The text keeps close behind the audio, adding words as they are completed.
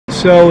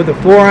So with the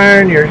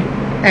 4-iron, your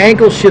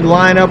ankles should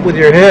line up with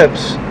your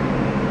hips.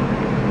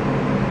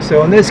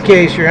 So in this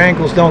case, your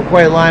ankles don't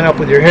quite line up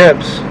with your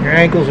hips. Your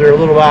ankles are a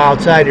little bit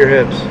outside your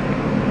hips.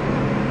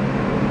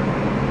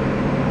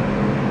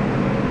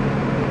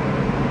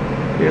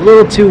 You're a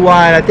little too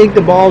wide. I think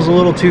the ball's a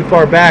little too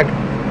far back.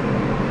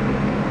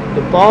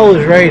 The ball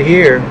is right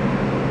here.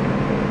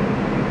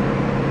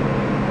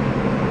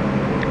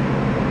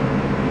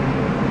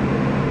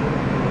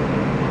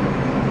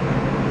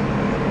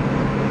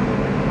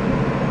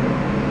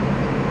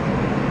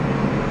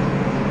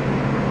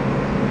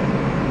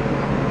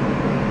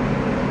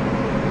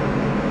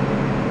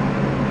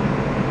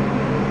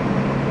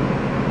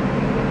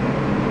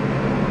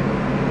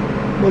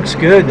 Looks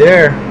good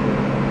there.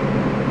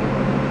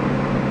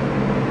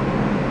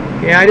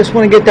 Yeah, I just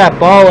want to get that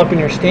ball up in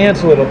your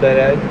stance a little bit,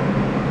 Ed.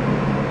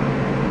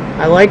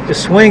 I like the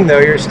swing though.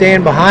 You're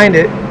staying behind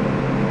it.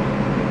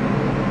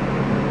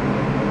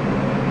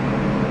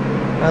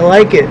 I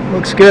like it.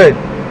 Looks good.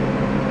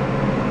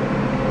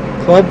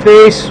 Club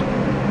face.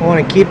 I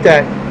want to keep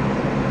that.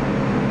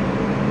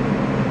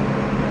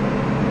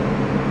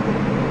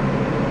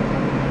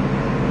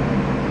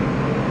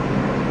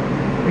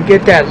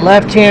 Get that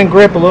left hand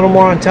grip a little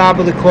more on top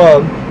of the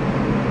club.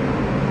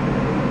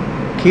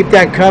 Keep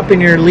that cup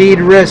in your lead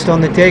wrist on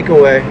the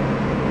takeaway.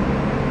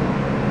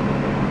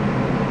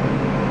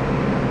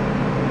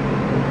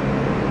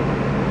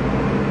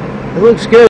 It looks good.